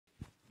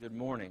Good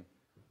morning.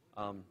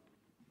 I want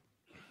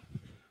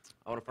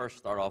to first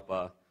start off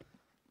by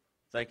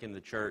thanking the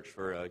church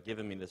for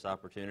giving me this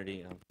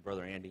opportunity,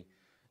 Brother Andy,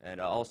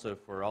 and also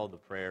for all the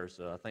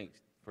prayers. Thanks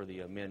for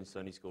the men's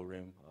Sunday school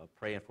room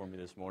praying for me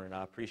this morning.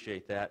 I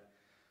appreciate that.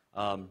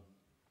 The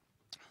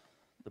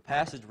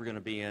passage we're going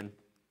to be in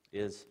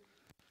is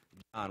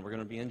John. We're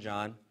going to be in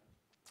John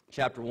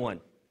chapter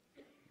 1.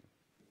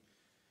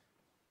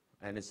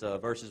 And it's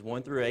verses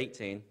 1 through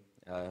 18.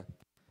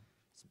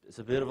 It's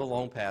a bit of a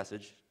long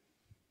passage,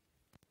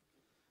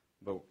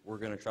 but we're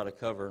going to try to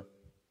cover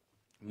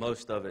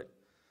most of it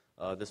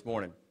this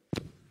morning.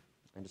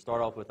 And to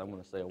start off with, I'm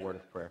going to say a word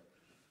of prayer.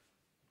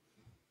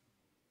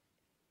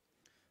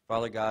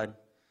 Father God,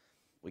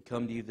 we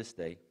come to you this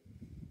day.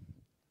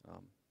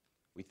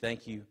 We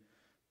thank you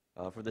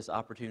for this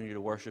opportunity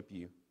to worship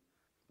you.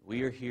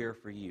 We are here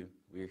for you.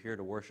 We are here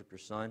to worship your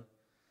Son.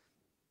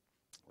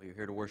 We are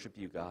here to worship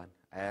you, God.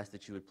 I ask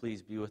that you would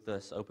please be with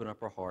us, open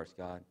up our hearts,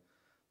 God.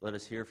 Let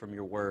us hear from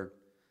your word,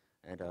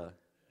 and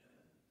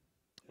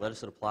let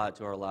us apply it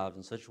to our lives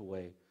in such a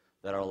way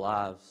that our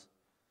lives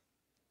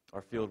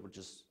are filled with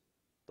just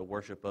the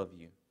worship of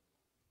you.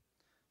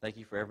 Thank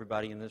you for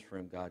everybody in this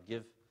room, God.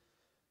 Give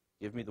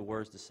me the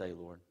words to say,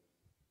 Lord.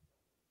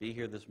 Be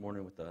here this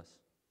morning with us.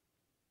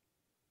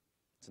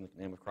 It's in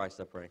the name of Christ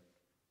I pray.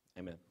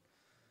 Amen.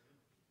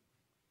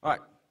 All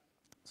right.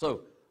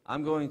 So we're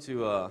going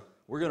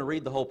to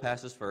read the whole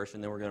passage first,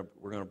 and then we're going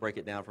to break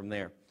it down from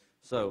there.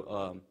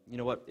 So, you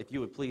know what? If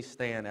you would please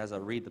stand as I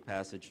read the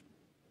passage.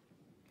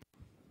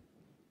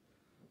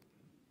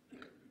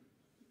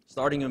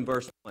 Starting in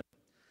verse 1.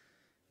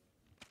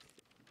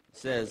 It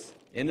says,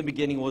 "In the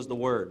beginning was the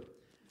Word,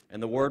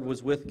 and the Word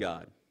was with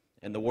God,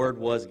 and the Word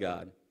was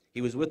God.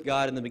 He was with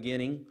God in the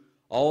beginning.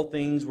 All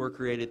things were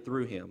created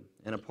through him,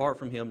 and apart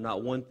from him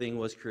not one thing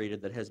was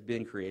created that has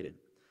been created.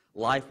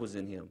 Life was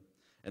in him,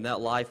 and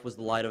that life was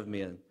the light of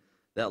men.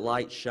 That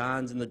light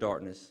shines in the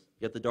darkness,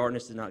 yet the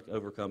darkness did not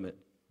overcome it.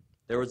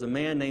 There was a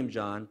man named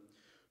John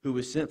who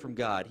was sent from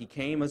God. He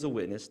came as a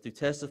witness to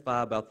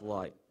testify about the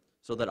light,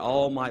 so that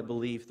all might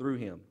believe through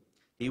him.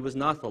 He was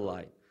not the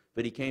light,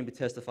 but he came to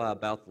testify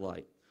about the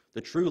light. The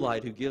true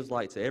light who gives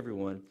light to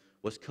everyone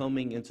was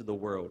coming into the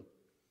world.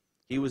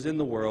 He was in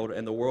the world,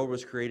 and the world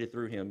was created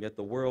through him, yet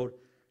the world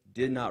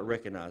did not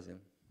recognize him.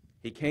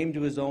 He came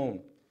to his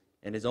own,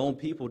 and his own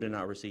people did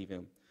not receive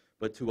him.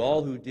 But to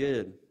all who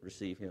did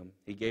receive him,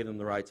 he gave them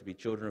the right to be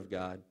children of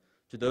God,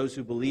 to those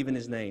who believe in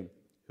his name,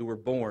 who were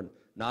born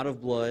not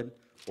of blood,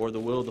 or the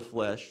will of the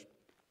flesh,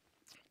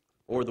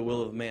 or the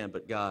will of man,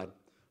 but God.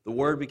 The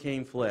Word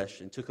became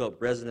flesh and took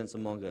up residence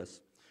among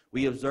us.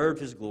 We observed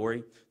his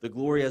glory, the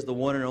glory as the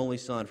one and only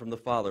Son from the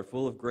Father,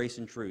 full of grace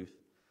and truth.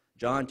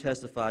 John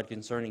testified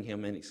concerning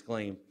him and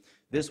exclaimed,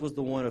 'This was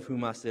the one of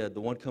whom I said,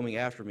 the one coming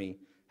after me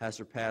has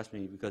surpassed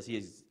me, because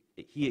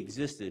he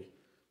existed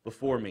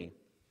before me.'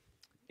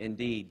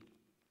 Indeed,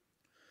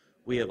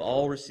 we have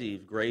all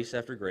received grace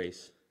after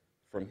grace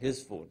from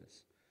his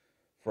fullness.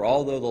 For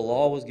although the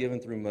law was given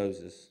through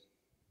Moses,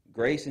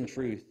 grace and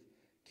truth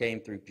came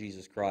through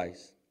Jesus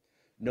Christ.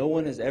 No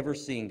one has ever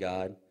seen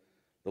God,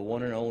 the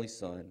one and only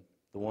Son,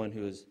 the one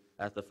who is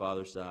at the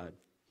Father's side.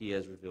 He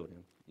has revealed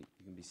him." You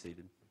can be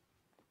seated.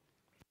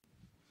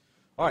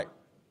 All right.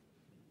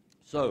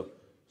 So,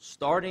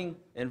 starting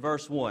in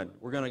verse 1,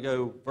 we're going to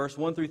go verse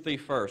 1 through 3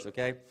 first,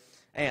 okay?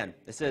 And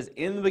it says,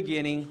 "In the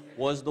beginning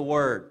was the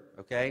Word,"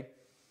 okay?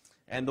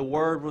 "And the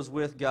Word was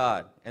with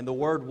God, and the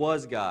Word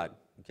was God."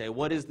 Okay,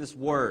 what is this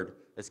word?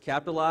 It's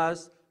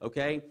capitalized,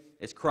 okay?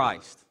 It's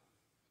Christ.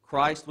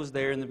 Christ was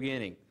there in the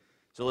beginning.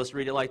 So let's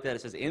read it like that. It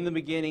says, "In the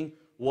beginning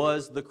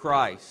was the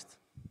Christ,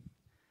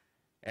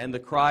 and the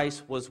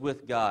Christ was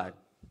with God,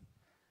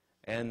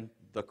 and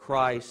the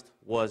Christ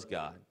was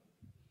God."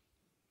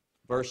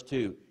 Verse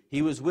 2,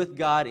 "He was with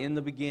God in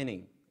the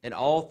beginning, and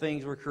all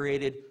things were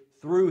created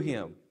through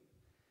him,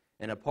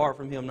 and apart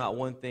from him not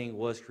one thing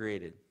was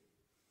created."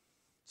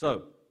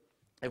 So,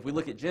 if we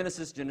look at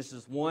Genesis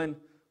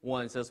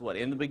 1:1 says what?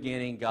 In the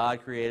beginning, God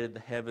created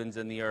the heavens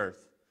and the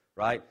earth,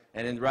 right?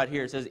 And then right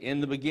here it says,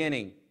 "in the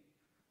beginning,"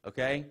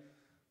 okay?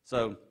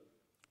 So,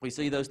 we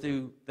see those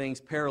two things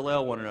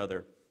parallel one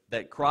another,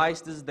 that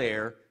Christ is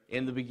there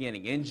in the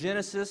beginning. In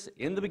Genesis,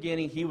 in the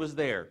beginning, he was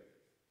there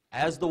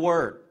as the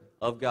Word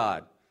of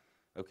God,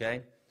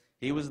 okay?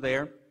 He was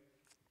there,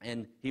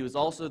 and he was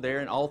also there,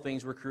 and all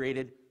things were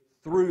created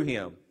through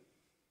him,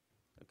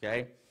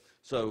 okay?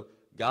 So,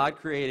 God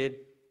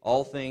created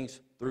all things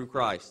through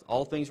Christ.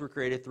 All things were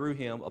created through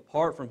him,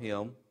 apart from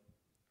him,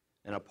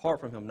 and apart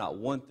from him, not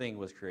one thing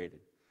was created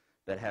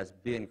that has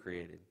been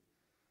created.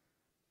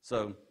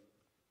 So,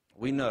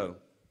 we know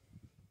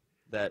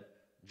that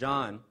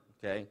John,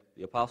 okay,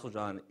 the Apostle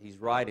John, he's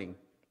writing,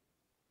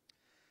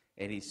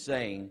 and he's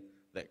saying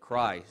that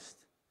Christ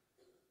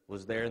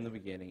was there in the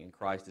beginning, and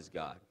Christ is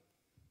God,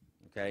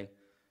 okay?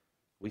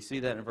 We see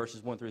that in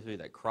verses 1 through 3,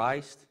 that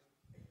Christ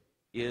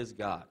is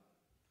God,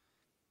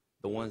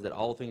 the ones that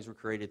all things were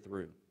created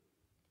through.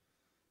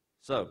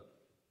 So,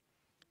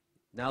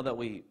 now that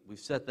we've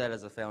set that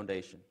as a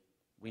foundation,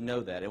 we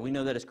know that, and we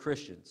know that as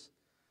Christians,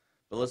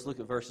 But let's look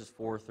at verses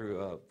 4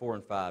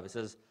 and 5. It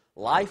says,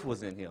 life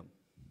was in him,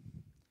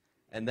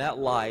 and that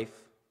life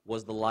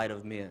was the light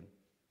of men.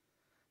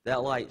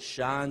 That light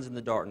shines in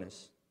the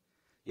darkness,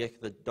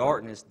 yet the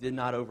darkness did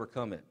not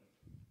overcome it.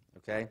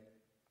 Okay?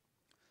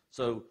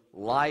 So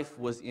life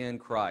was in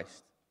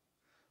Christ.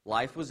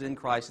 Life was in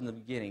Christ in the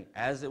beginning.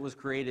 As it was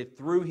created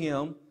through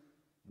him,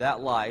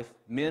 that life,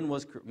 men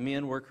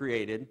were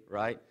created,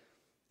 right?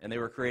 And they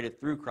were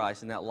created through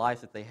Christ, and that life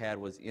that they had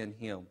was in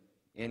him,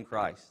 in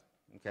Christ.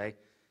 Okay?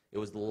 It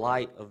was the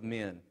light of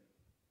men.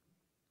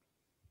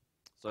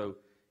 So,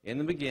 in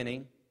the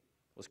beginning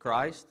was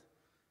Christ.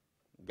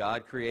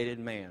 God created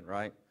man,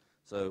 right?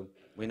 So,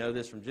 we know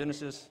this from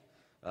Genesis.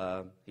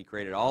 He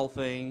created all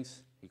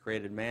things. He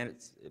created man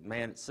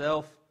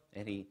itself,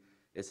 and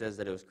it says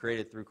that it was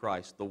created through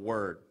Christ, the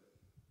Word.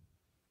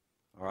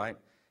 All right?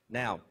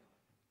 Now,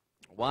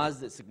 why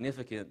is it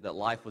significant that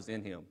life was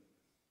in him?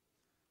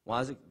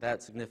 Why is it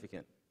that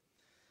significant?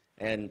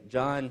 And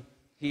John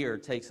here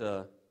takes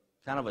a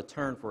kind of a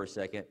turn for a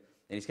second,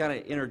 and he's kind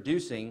of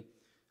introducing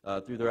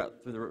through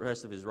the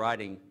rest of his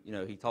writing. You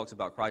know, he talks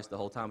about Christ the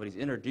whole time, but he's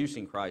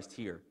introducing Christ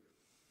here.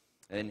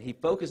 And he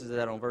focuses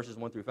that on verses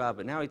 1 through 5,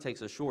 but now he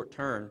takes a short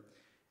turn,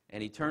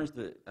 and he turns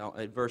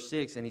at verse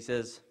 6, and he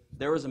says,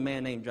 there was a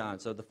man named John.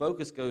 So the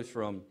focus goes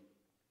from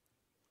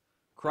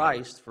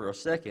Christ for a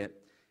second,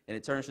 and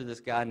it turns to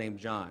this guy named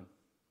John,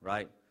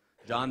 right?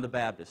 John the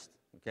Baptist,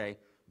 okay?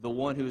 The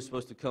one who was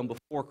supposed to come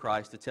before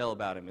Christ to tell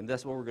about him. And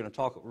that's what we're going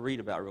to read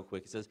about real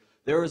quick. It says,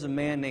 there was a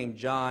man named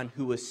John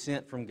who was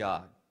sent from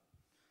God,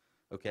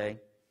 okay?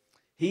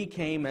 He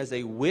came as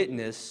a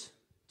witness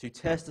to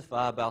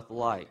testify about the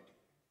light.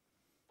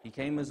 He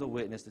came as a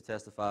witness to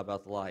testify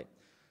about the light,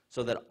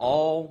 so that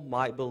all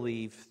might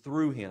believe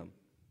through him.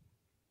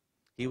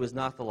 He was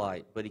not the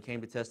light, but he came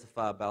to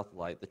testify about the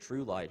light, the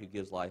true light who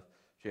gives life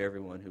to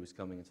everyone who is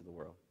coming into the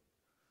world.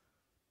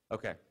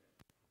 Okay,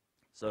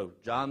 so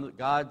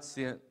God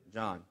sent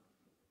John.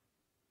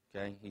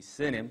 Okay, he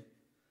sent him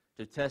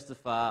to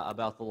testify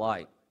about the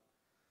light.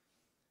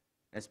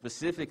 And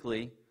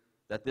specifically,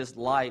 that this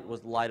light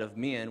was the light of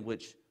men,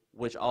 which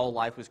all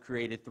life was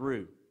created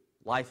through.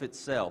 Life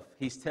itself.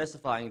 He's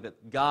testifying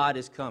that God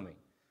is coming.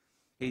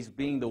 He's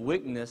being the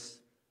witness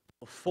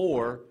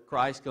before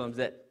Christ comes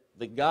that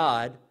the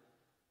God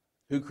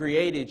who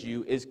created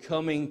you is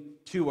coming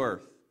to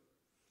earth.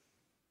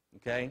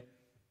 Okay?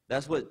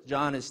 That's what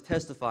John is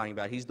testifying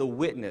about. He's the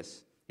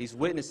witness. He's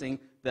witnessing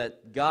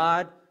that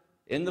God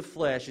in the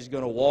flesh is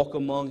going to walk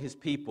among his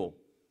people.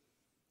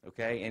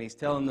 Okay? And he's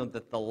telling them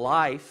that the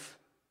life,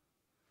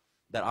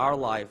 that our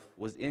life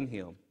was in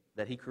him,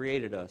 that he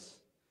created us.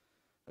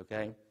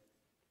 Okay?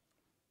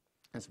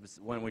 And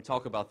when we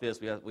talk about this,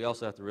 we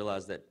also have to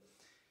realize that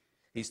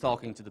he's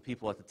talking to the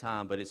people at the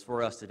time, but it's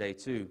for us today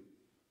too.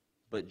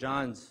 But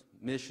John's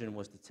mission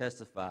was to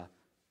testify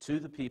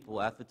to the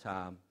people at the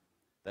time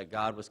that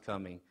God was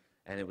coming,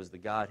 and it was the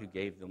God who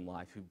gave them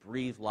life, who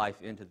breathed life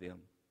into them.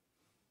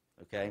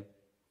 Okay?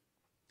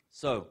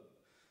 So,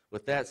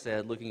 with that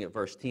said, looking at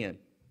verse 10.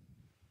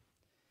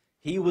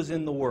 He was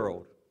in the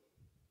world,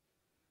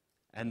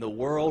 and the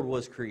world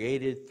was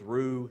created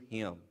through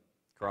him,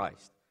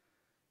 Christ.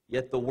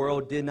 Yet the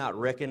world did not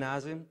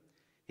recognize him.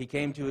 He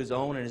came to his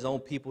own, and his own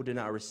people did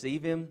not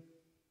receive him.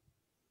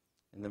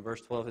 And then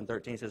verse 12 and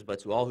 13 says, but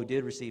to all who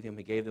did receive him,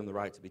 he gave them the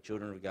right to be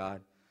children of God,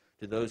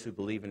 to those who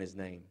believe in his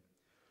name,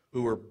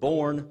 who were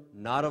born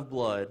not of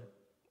blood,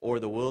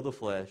 or the will of the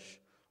flesh,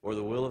 or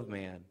the will of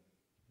man,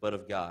 but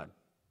of God.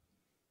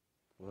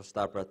 We'll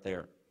stop right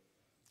there.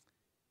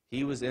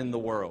 He was in the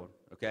world.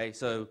 Okay,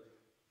 so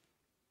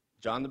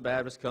John the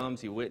Baptist comes,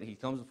 he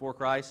comes before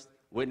Christ,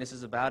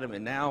 witnesses about him,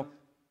 and now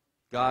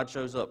God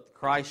shows up.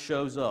 Christ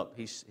shows up.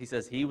 He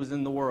says he was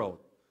in the world.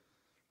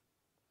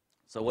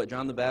 So what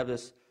John the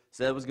Baptist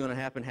said was going to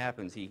happen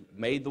happens. He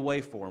made the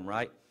way for him,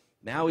 right?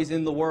 Now he's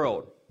in the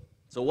world.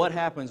 So what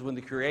happens when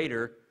the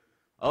creator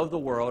of the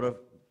world,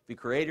 the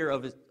creator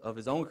of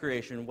his own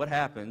creation, what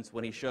happens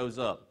when he shows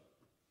up?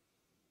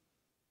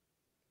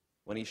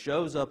 When he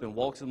shows up and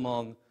walks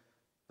among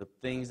the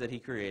things that he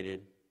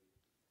created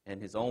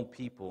and his own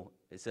people,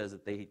 it says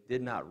that they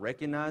did not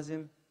recognize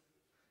him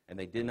and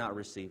they did not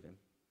receive him.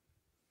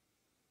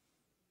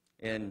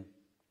 And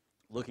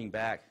looking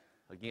back,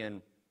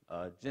 again,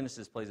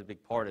 Genesis plays a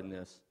big part in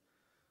this.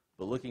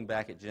 But looking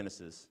back at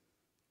Genesis,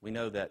 we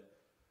know that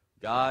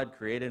God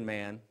created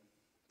man,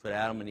 put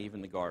Adam and Eve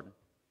in the garden.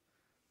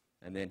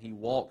 And then he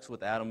walks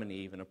with Adam and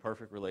Eve in a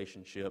perfect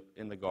relationship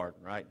in the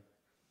garden, right?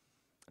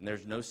 And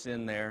there's no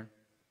sin there,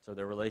 so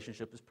their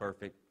relationship is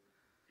perfect.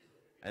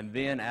 And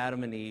then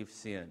Adam and Eve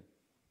sin.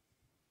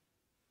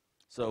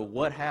 So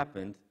what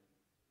happened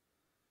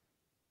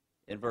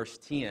in verse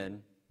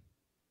 10?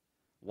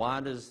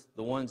 Why does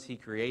the ones he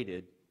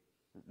created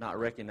not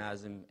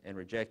recognize him and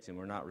reject him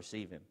or not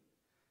receive him?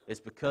 It's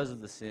because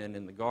of the sin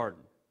in the garden.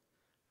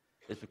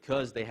 It's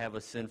because they have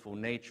a sinful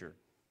nature.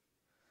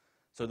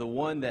 So the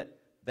one that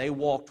they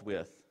walked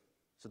with,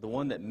 so the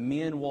one that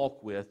men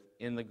walk with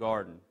in the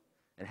garden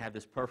and have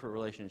this perfect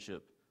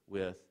relationship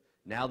with,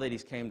 now that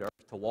he's came to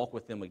earth to walk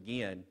with them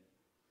again,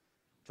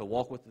 to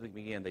walk with him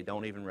again, they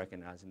don't even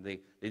recognize him.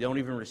 They don't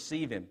even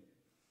receive him.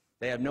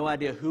 They have no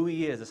idea who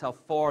he is. That's how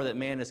far that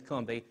man has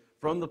come.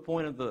 From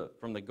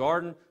the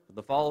garden,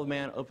 the fall of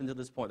man up until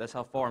this point, that's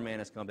how far man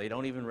has come. They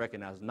don't even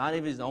recognize him. Not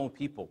even his own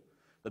people.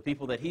 The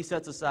people that he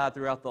sets aside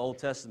throughout the Old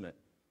Testament.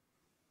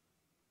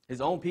 His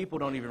own people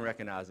don't even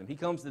recognize him. He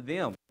comes to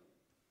them,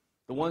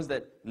 the ones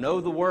that know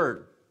the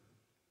Word.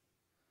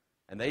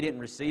 And they didn't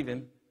receive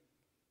him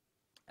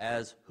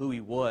as who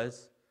he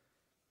was.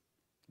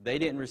 They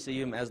didn't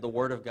receive him as the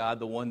Word of God,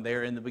 the one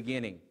there in the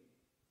beginning.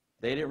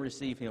 They didn't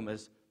receive him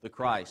as the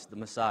Christ, the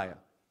Messiah.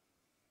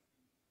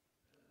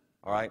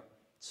 All right?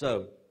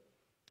 So,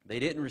 they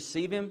didn't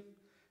receive him,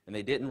 and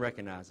they didn't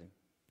recognize him.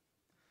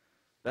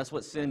 That's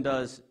what sin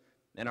does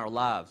in our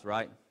lives,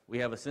 right? We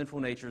have a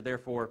sinful nature,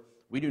 therefore,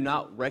 we do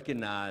not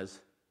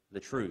recognize the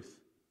truth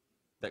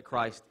that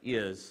Christ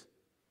is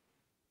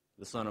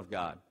the Son of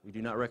God. We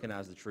do not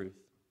recognize the truth.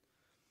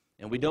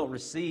 And we don't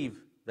receive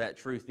that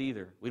truth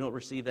either. We don't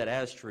receive that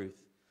as truth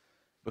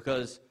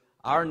because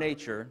our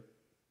nature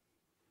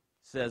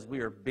says we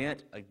are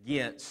bent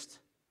against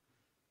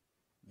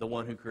the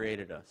one who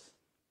created us.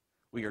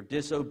 We are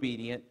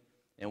disobedient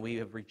and we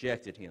have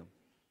rejected him.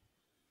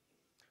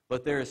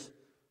 But there is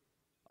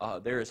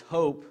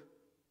hope,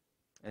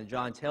 and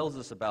John tells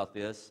us about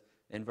this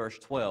in verse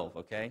 12,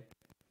 okay?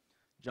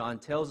 John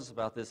tells us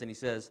about this and he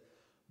says,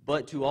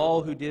 but to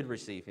all who did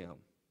receive him.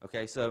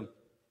 Okay, so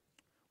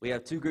we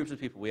have two groups of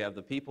people. We have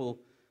the people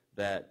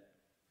that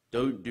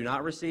do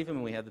not receive him,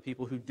 and we have the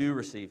people who do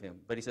receive him.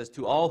 But he says,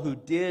 to all who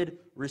did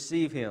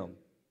receive him.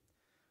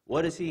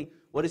 What does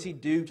he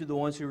do to the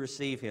ones who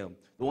receive him?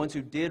 The ones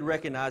who did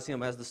recognize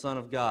him as the Son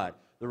of God.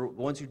 The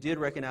ones who did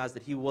recognize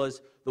that he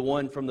was the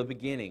one from the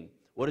beginning.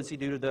 What does he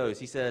do to those?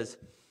 He says,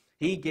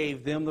 he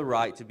gave them the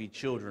right to be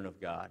children of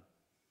God.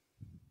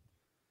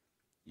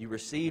 You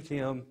received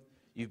him.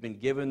 You've been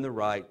given the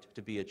right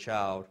to be a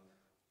child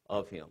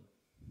of him.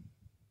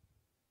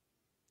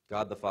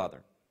 God the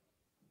Father.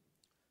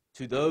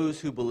 To those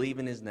who believe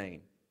in his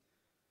name.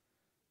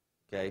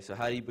 Okay, so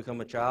how do you become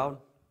a child?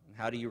 And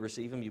how do you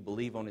receive him? You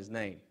believe on his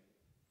name.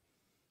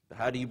 But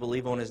how do you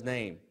believe on his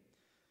name?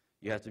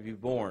 You have to be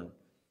born,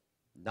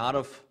 not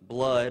of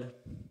blood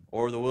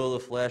or the will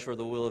of the flesh or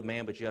the will of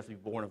man, but you have to be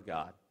born of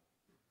God.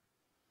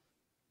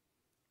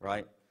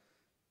 Right?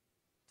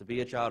 To be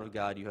a child of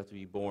God, you have to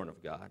be born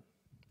of God.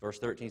 Verse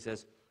 13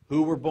 says,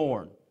 who were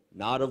born,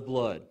 not of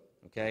blood.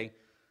 Okay?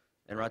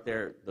 And right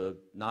there, the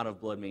not of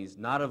blood means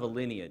not of a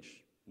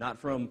lineage, not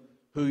from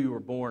who you were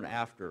born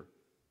after.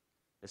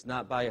 It's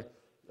not by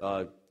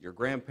your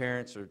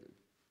grandparents, or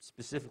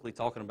specifically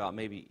talking about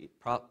maybe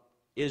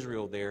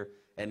Israel there,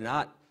 and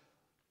not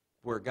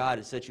where God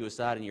has set you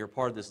aside and you're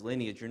part of this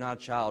lineage. You're not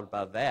a child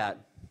by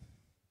that.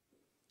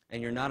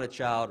 And you're not a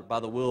child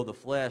by the will of the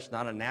flesh,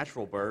 not a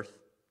natural birth,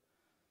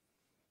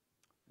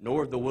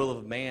 nor the will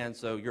of man.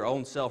 So your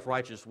own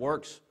self-righteous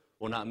works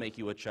will not make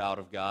you a child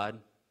of God.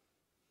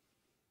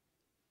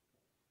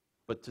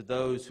 But to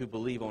those who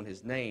believe on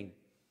his name,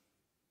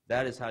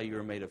 that is how you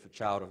are made a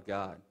child of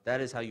God.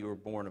 That is how you were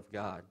born of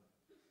God.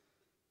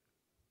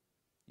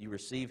 You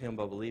receive him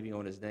by believing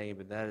on his name,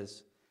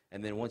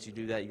 and then once you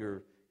do that,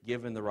 you're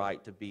given the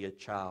right to be a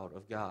child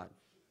of God.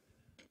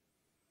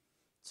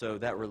 So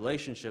that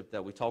relationship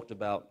that we talked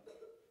about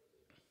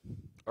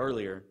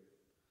earlier,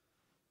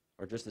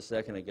 or just a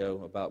second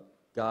ago, about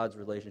God's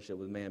relationship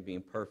with man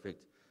being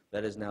perfect,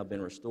 that has now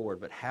been restored.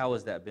 But how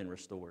has that been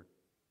restored?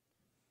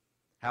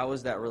 How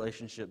has that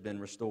relationship been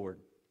restored?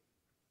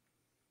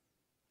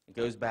 It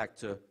goes back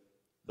to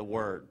the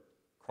Word,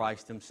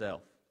 Christ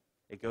himself.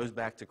 It goes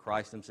back to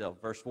Christ himself.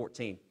 Verse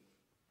 14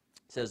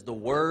 says, the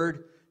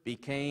Word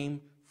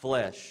became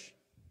flesh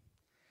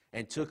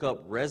and took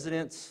up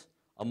residence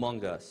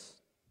among us.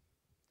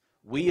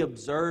 We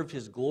observed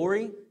his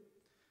glory,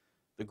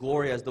 the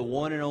glory as the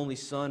one and only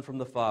Son from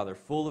the Father,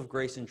 full of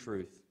grace and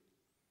truth.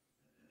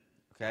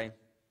 Okay?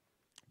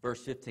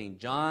 Verse 15,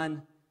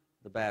 John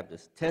the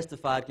Baptist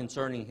testified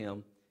concerning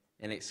him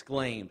and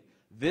exclaimed,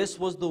 this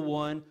was the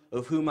one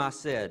of whom I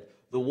said,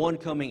 the one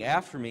coming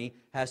after me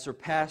has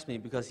surpassed me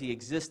because he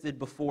existed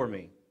before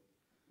me.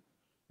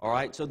 All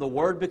right, so the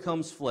Word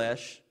becomes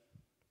flesh.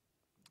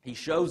 He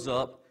shows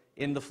up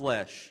in the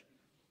flesh.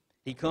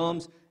 He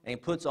comes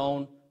and puts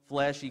on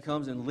flesh. He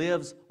comes and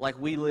lives like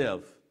we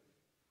live.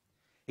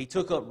 He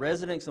took up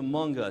residence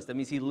among us. That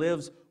means he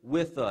lives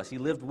with us. He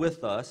lived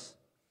with us.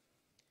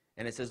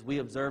 And it says, we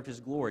observed his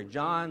glory.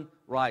 John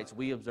writes,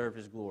 we observed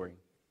his glory.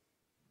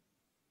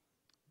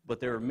 But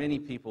there are many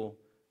people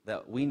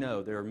that we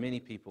know, there are many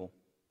people,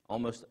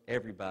 almost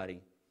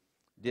everybody,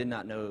 did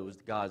not know it was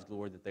God's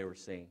glory that they were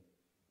seeing.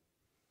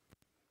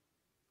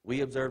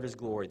 We observe his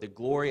glory, the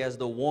glory as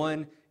the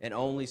one and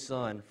only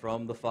Son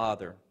from the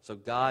Father. So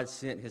God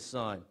sent his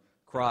Son,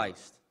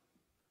 Christ,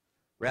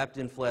 wrapped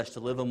in flesh to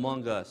live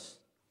among us.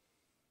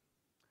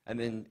 And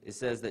then it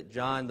says that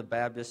John the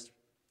Baptist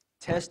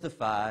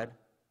testified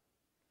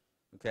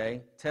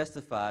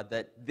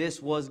that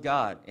this was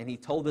God. And he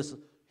told this,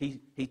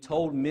 he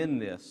told men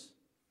this.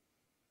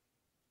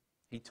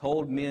 He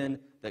told men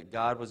that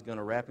God was going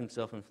to wrap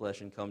himself in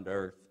flesh and come to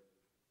earth.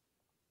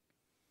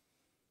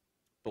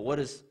 But what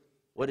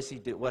does he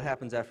do? What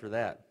happens after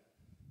that?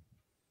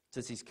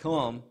 Since he's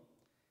come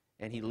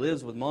and he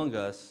lives among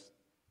us,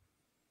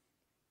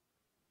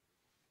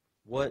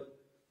 what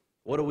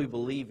do we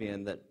believe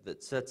in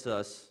that sets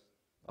us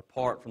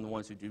apart from the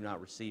ones who do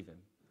not receive him?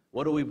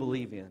 What do we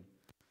believe in?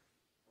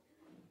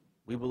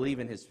 We believe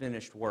in his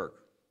finished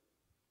work,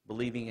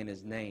 believing in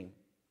his name,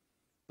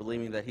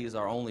 believing that he is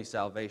our only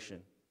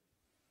salvation.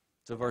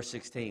 So verse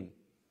 16.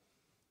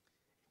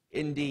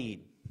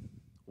 Indeed,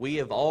 we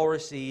have all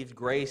received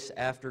grace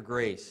after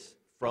grace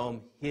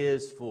from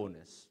his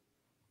fullness.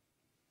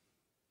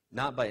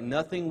 Not by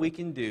nothing we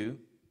can do.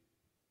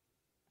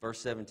 Verse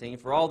 17.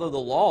 For although the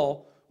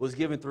law was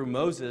given through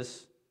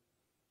Moses,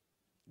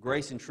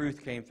 grace and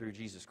truth came through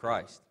Jesus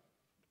Christ.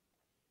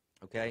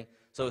 Okay?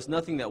 So it's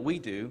nothing that we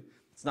do.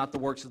 It's not the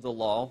works of the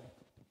law.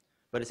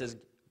 But it says,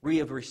 we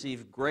have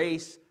received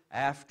grace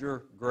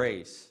after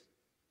grace.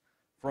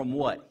 From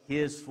what?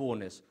 His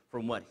fullness.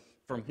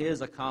 From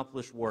his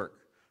accomplished work.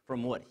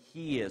 From what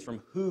he is.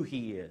 From who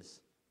he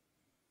is.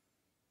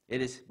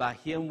 It is by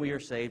him we are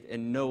saved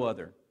and no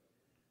other.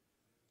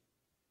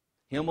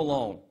 Him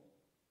alone.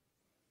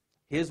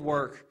 His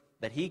work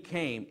that he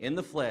came in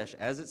the flesh,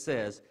 as it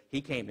says,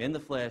 he came in the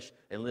flesh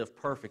and lived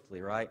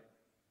perfectly, right?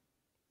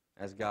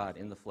 As God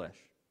in the flesh.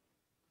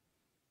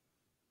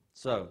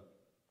 So,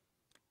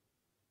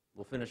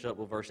 we'll finish up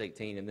with verse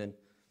 18 and then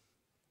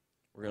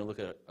we're going to look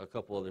at a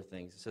couple other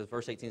things. It says,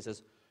 verse 18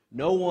 says,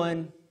 no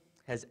one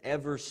has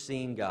ever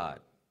seen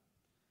God.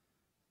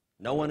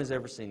 No one has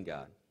ever seen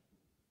God.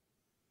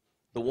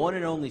 The one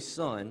and only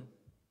Son,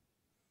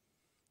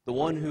 the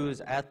one who is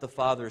at the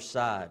Father's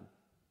side,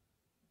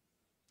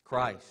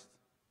 Christ.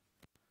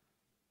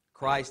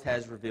 Christ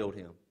has revealed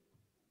him.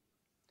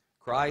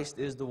 Christ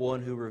is the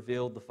one who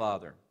revealed the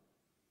Father.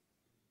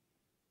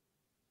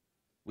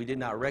 We did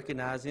not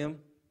recognize him,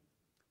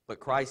 but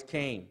Christ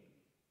came.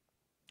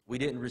 We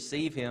didn't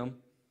receive him,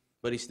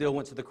 but he still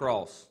went to the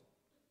cross.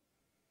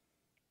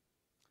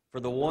 For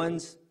the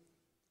ones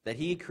that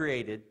he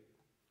created,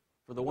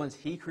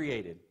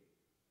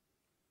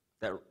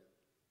 that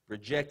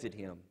rejected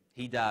him,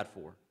 he died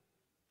for.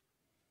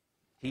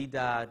 He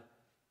died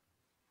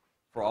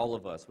for all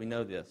of us. We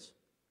know this.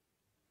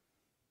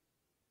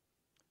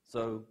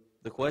 So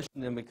the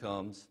question then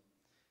becomes,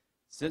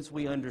 since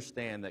we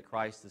understand that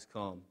Christ has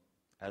come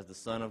as the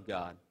Son of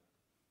God,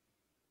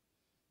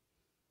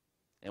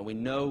 and we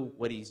know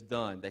what he's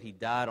done, that he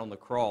died on the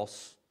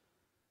cross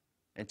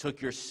and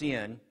took your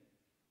sin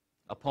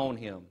upon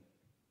him,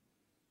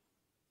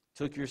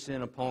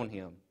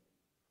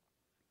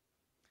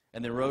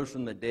 and then rose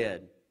from the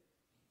dead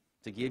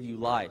to give you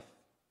life,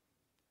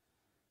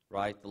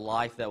 right? The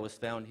life that was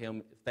found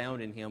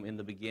in him in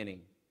the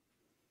beginning.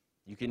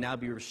 You can now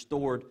be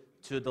restored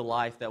to the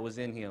life that was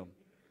in him.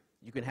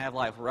 You can have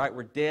life, right?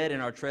 We're dead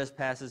in our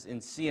trespasses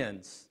and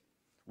sins.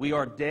 We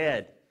are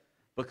dead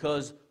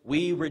because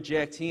we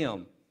reject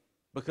him,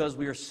 because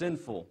we are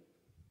sinful.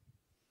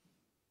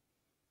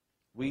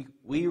 We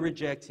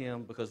reject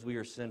him because we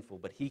are sinful,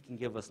 but he can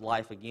give us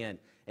life again.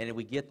 And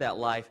we get that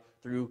life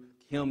through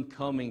him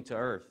coming to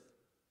earth.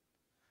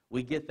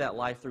 We get that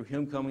life through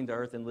him coming to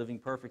earth and living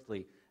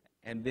perfectly,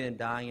 and then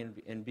dying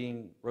and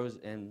being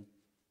risen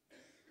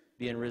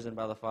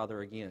by the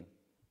Father again.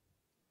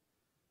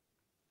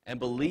 And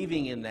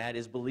believing in that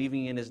is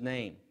believing in his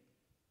name.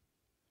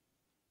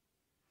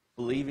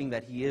 Believing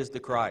that he is the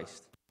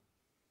Christ.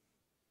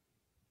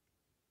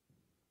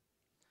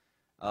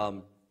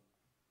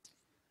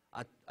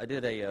 I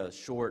did a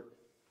short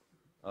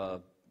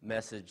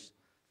message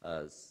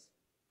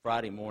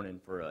Friday morning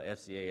for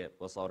FCA at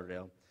West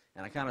Lauderdale,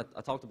 and I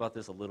talked about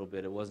this a little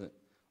bit. It wasn't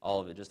all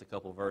of it, just a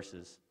couple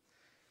verses.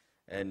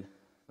 And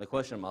the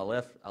question I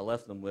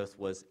left them with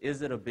was: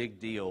 is it a big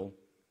deal?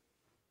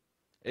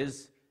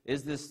 Is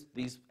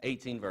these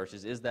 18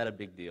 verses? Is that a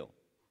big deal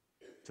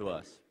to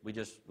us? We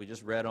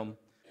just read them.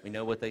 We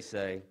know what they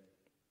say.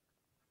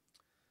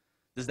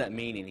 Does that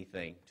mean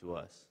anything to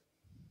us?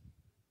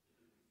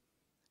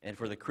 And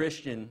for the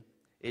Christian,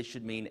 it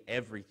should mean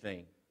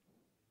everything.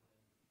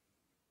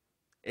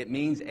 It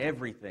means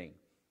everything.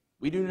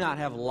 We do not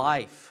have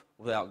life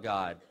without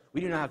God.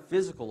 We do not have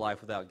physical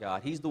life without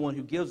God. He's the one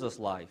who gives us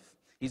life.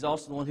 He's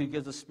also the one who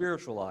gives us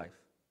spiritual life.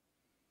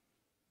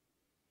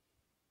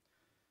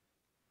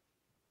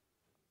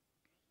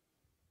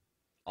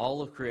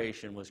 All of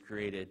creation was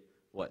created,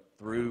 what?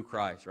 Through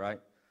Christ, right?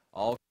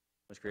 All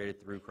was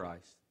created through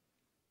Christ.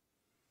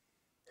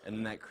 And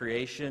then that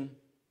creation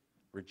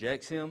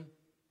rejects him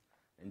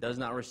and does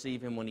not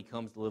receive him when he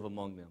comes to live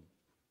among them,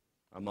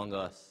 among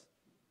us.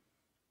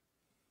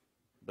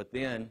 But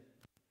then,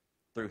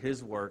 through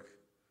his work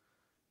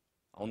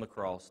on the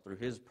cross, through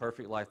his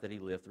perfect life that he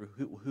lived, through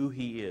who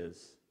he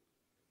is,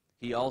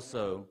 he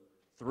also,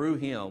 through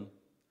him,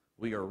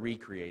 we are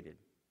recreated.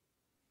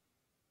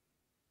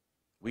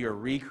 We are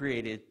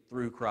recreated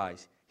through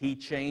Christ. He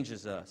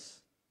changes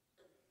us.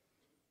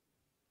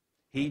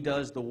 He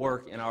does the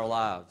work in our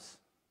lives.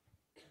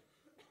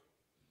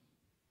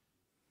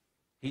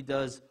 He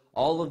does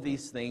all of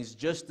these things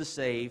just to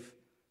save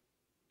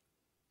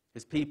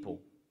His people.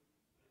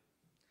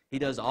 He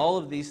does all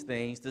of these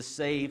things to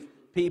save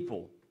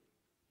people.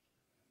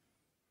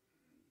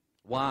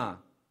 Why?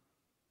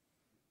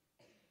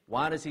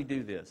 Why does He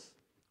do this?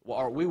 Well,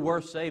 are we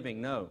worth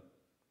saving? No.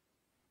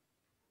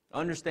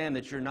 Understand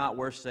that you're not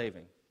worth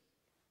saving.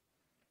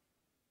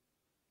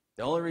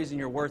 The only reason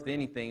you're worth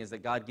anything is that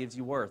God gives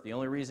you worth. The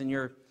only reason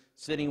you're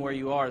sitting where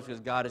you are is because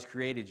God has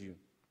created you.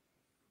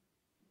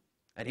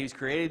 And He's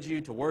created you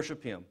to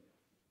worship Him.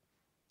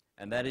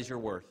 And that is your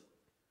worth.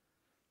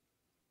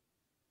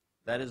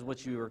 That is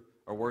what you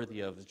are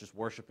worthy of, is just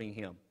worshiping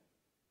Him.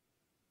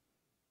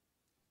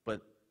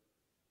 But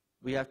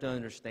we have to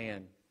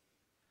understand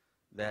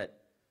that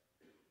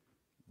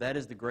that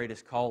is the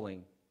greatest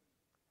calling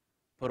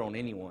put on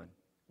anyone.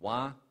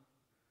 Why?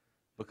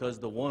 Because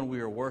the one we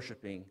are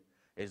worshiping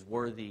is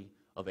worthy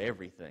of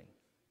everything.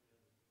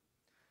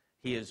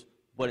 He is,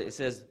 but it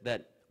says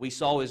that we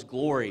saw His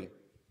glory.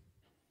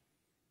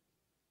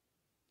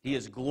 He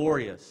is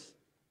glorious.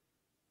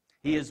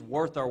 He is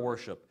worth our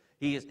worship.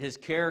 His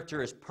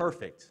character is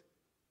perfect.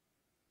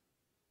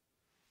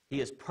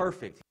 He is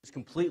perfect. He's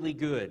completely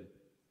good.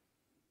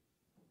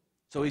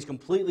 So He's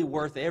completely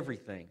worth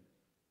everything.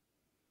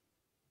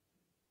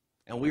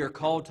 And we are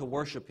called to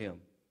worship Him.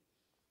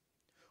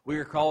 We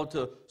are called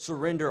to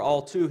surrender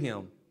all to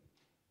Him.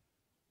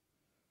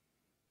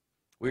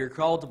 We are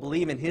called to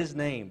believe in His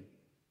name,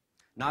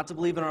 not to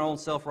believe in our own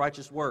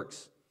self-righteous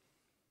works,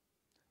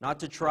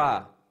 not to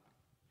try,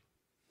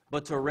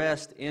 but to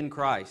rest in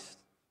Christ.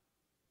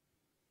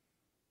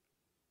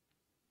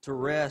 To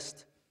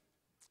rest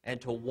and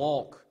to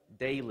walk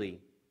daily.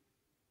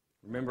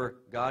 Remember,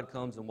 God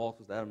comes and walks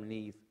with Adam and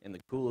Eve in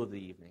the cool of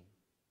the evening.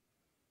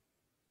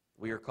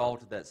 We are called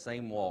to that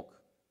same walk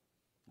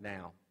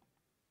now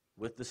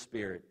with the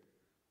Spirit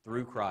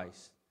through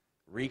Christ,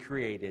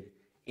 recreated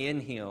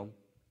in Him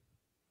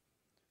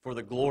for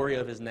the glory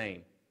of His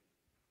name.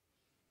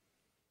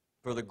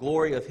 For the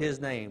glory of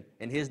His name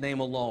and His name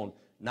alone,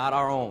 not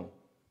our own.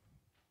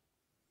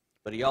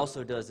 But He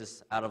also does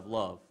this out of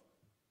love.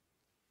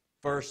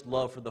 First,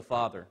 love for the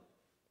Father.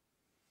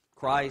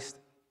 Christ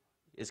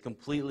is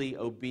completely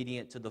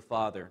obedient to the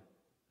Father.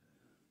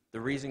 The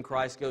reason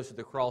Christ goes to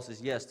the cross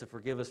is, yes, to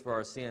forgive us for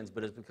our sins,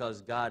 but it's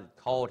because God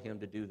called Him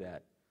to do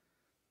that.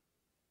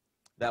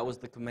 That was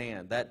the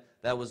command.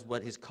 That was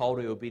what His call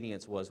to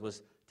obedience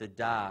was to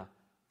die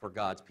for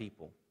God's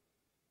people.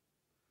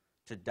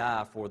 To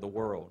die for the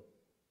world.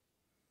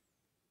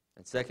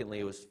 And secondly,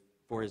 it was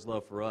for His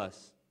love for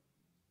us.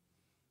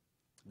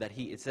 That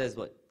it says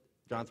what?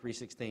 John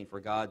 3:16, for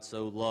God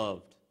so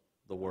loved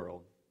the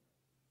world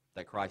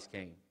that Christ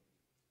came.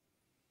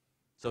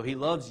 So He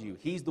loves you.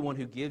 He's the one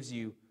who gives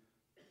you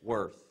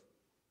worth.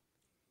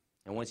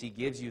 And once He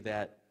gives you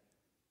that,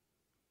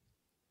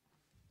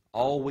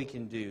 all we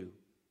can do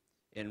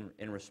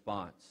in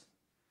response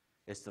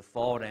is to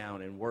fall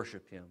down and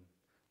worship Him,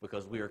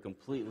 because we are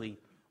completely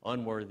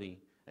unworthy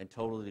and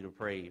totally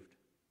depraved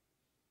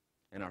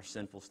in our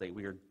sinful state.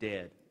 We are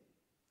dead.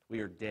 We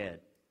are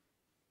dead.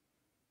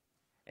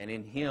 And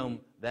in Him,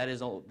 that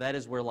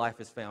is where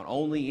life is found.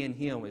 Only in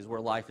Him is where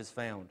life is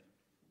found.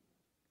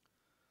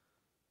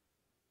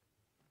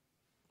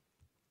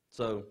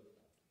 So,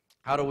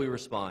 how do we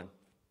respond?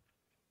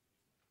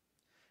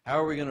 How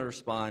are we going to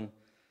respond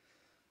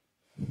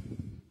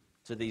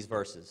to these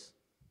verses?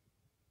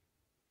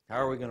 How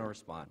are we going to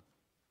respond?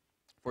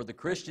 For the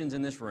Christians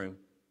in this room,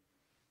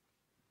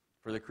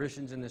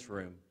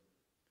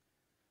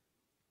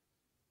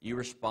 you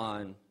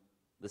respond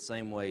the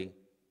same way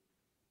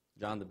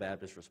John the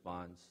Baptist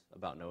responds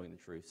about knowing the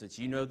truth. Since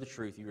you know the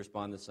truth, you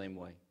respond the same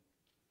way.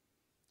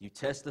 You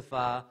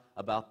testify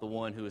about the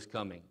one who is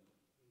coming.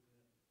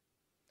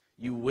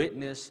 You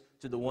witness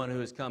to the one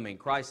who is coming.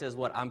 Christ says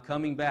what? I'm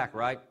coming back,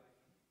 right?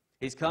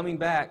 He's coming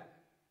back.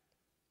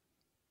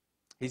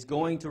 He's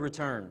going to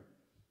return.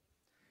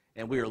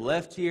 And we are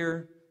left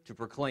here to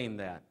proclaim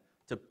that,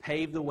 to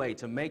pave the way,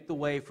 to make the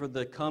way for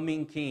the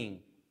coming King.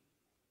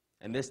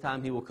 And this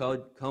time He will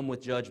come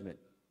with judgment.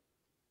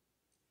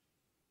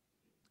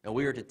 And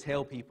we are to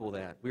tell people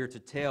that. We are to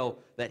tell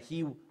that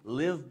He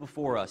lived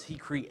before us. He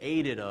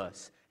created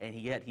us, and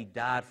yet He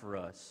died for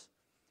us.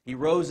 He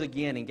rose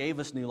again and gave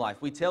us new life.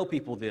 We tell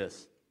people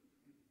this.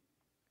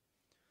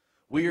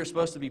 We are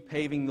supposed to be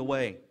paving the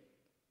way,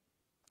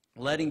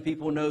 letting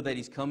people know that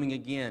He's coming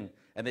again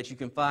and that you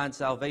can find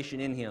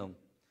salvation in Him.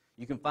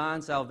 You can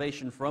find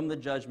salvation from the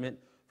judgment,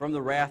 from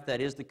the wrath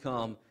that is to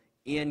come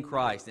in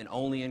Christ and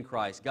only in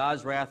Christ.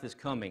 God's wrath is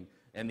coming,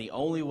 and the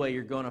only way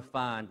you're going to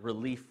find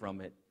relief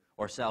from it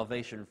or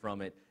salvation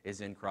from it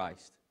is in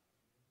Christ.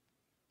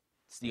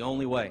 It's the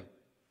only way.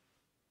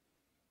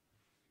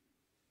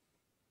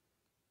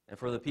 And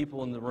for the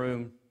people in the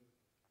room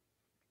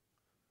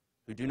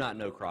who do not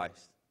know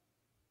Christ,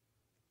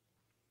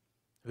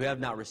 who have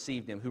not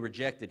received Him, who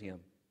rejected Him,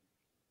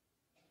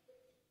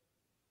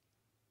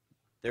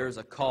 there is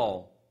a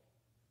call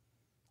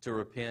to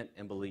repent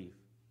and believe.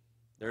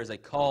 There is a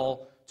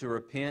call to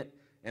repent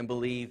and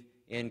believe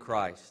in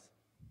Christ.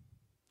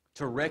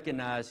 to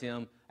recognize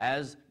Him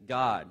as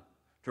God,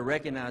 to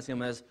recognize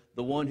Him as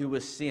the one who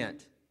was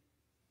sent,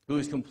 who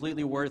is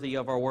completely worthy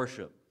of our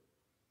worship.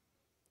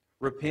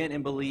 Repent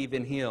and believe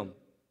in Him.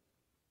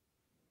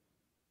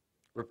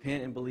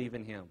 Repent and believe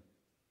in Him.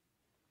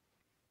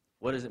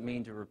 What does it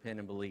mean to repent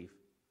and believe?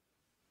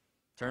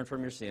 Turn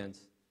from your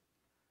sins,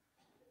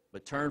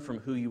 but turn from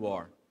who you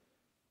are.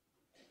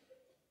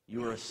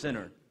 You are a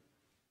sinner.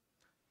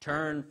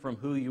 Turn from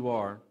who you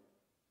are.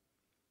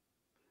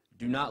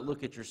 Do not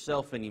look at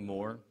yourself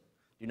anymore.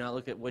 Do not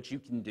look at what you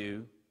can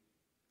do.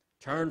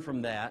 Turn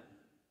from that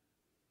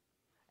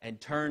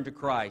and turn to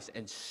Christ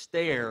and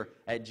stare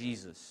at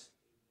Jesus,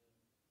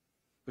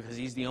 because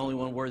He's the only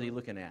one worthy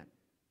looking at.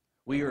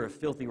 We are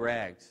filthy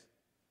rags,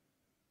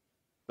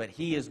 but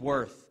He is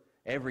worth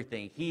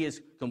everything. He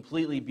is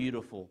completely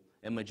beautiful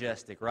and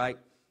majestic, right?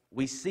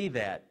 We see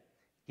that.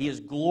 He is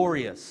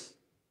glorious.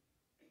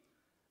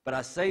 But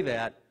I say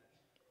that,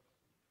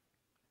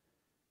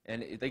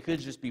 and they could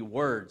just be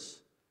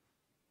words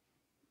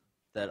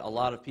that a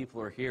lot of people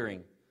are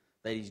hearing,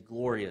 that He's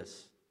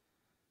glorious.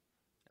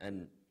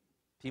 And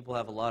people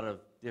have a lot of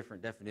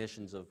different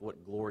definitions of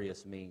what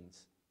glorious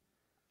means.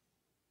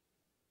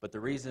 But the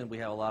reason we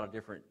have a lot of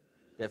different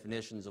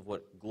definitions of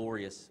what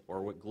glorious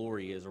or what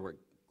glory is or what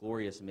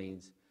glorious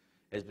means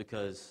is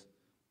because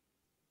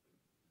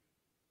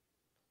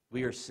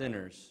we are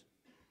sinners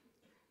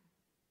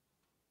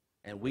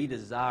and we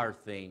desire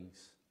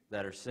things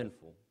that are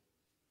sinful.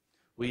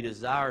 We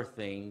desire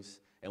things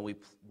and we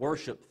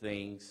worship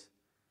things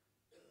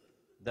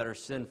that are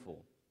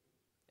sinful.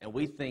 And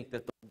we think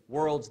that the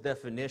world's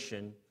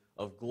definition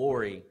of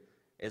glory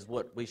is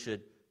what we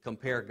should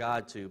compare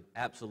God to.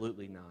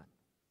 Absolutely not.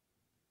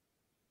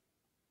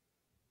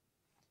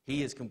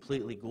 He is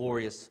completely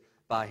glorious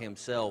by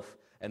Himself,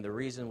 and the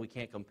reason we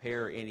can't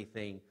compare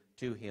anything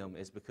to Him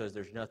is because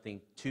there's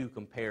nothing to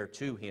compare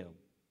to Him.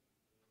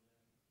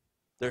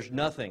 There's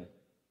nothing.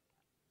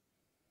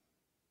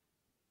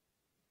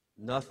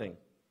 Nothing.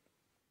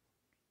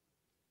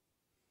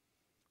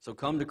 So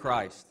come to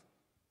Christ.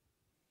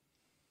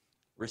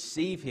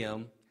 Receive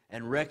Him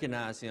and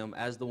recognize Him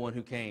as the one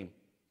who came.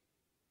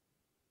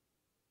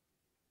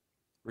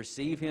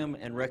 Receive Him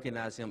and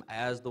recognize Him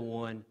as the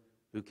one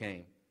who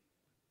came.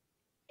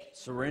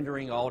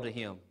 Surrendering all to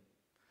Him.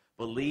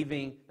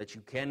 Believing that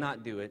you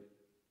cannot do it.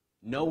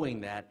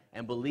 Knowing that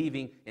and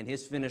believing in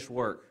His finished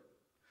work.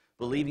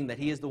 Believing that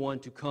He is the one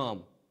to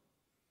come.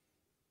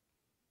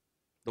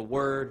 The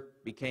Word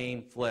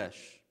became flesh.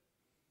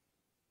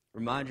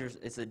 Reminders,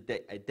 it's a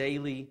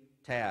daily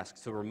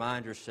task to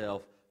remind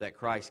yourself that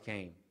Christ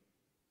came.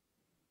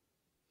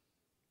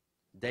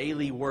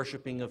 Daily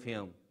worshiping of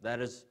Him. That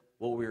is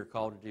what we are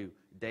called to do.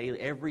 Daily,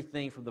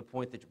 everything from the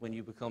point that when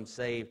you become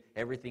saved,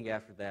 everything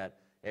after that,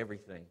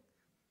 everything.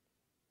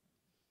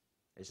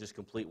 It's just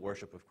complete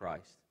worship of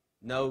Christ.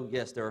 No,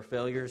 yes, there are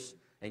failures,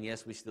 and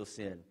yes, we still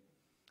sin.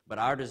 But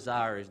our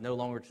desire is no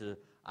longer to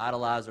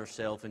idolize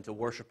ourselves and to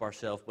worship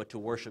ourselves, but to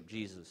worship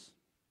Jesus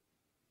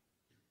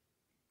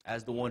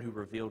as the one who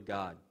revealed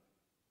God.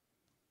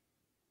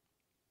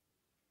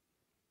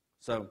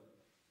 So,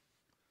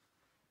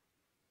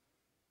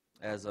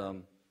 as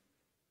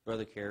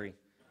Brother Carey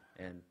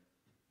and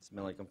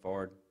Smelly come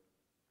forward,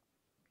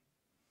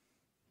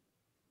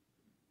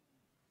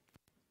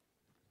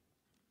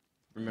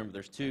 remember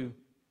there's two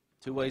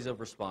ways of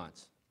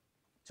response.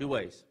 Two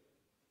ways.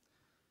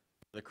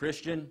 The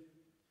Christian,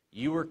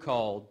 you were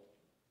called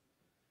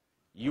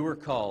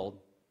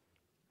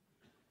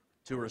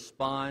to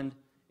respond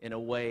in a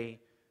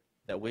way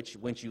that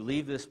once you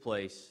leave this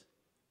place,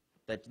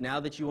 that now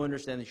that you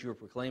understand that you are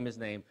proclaim His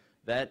name,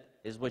 that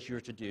is what you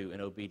are to do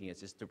in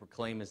obedience, is to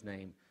proclaim His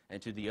name.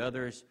 And to the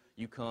others,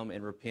 you come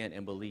and repent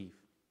and believe.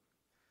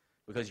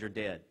 Because you're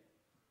dead.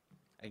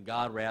 And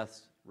God's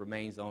wrath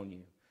remains on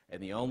you.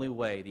 And the only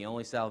way, the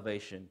only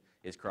salvation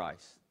is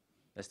Christ.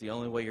 That's the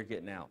only way you're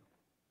getting out.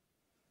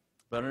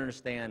 But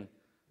understand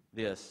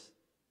this.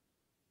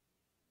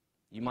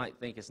 You might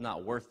think it's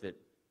not worth it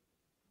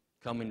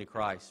coming to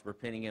Christ,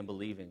 repenting and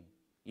believing.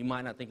 You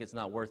might not think it's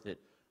not worth it.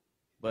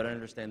 But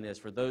understand this.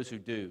 For those who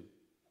do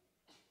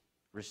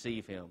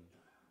receive Him,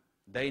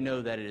 they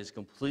know that it is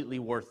completely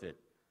worth it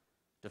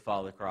to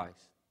follow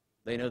Christ.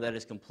 They know that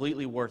it's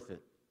completely worth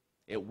it.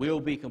 It will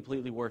be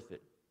completely worth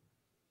it.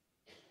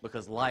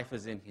 Because life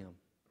is in Him.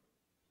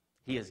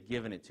 He has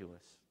given it to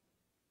us.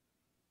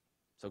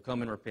 So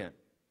come and repent.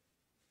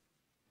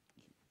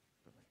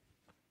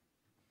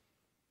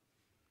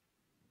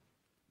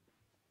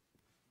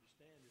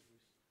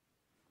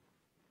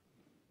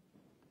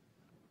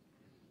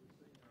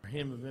 Our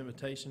hymn of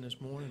invitation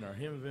this morning, our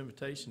hymn of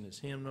invitation is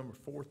hymn number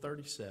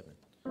 437.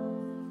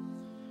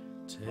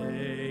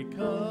 Take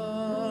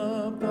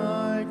up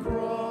thy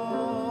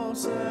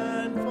cross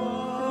and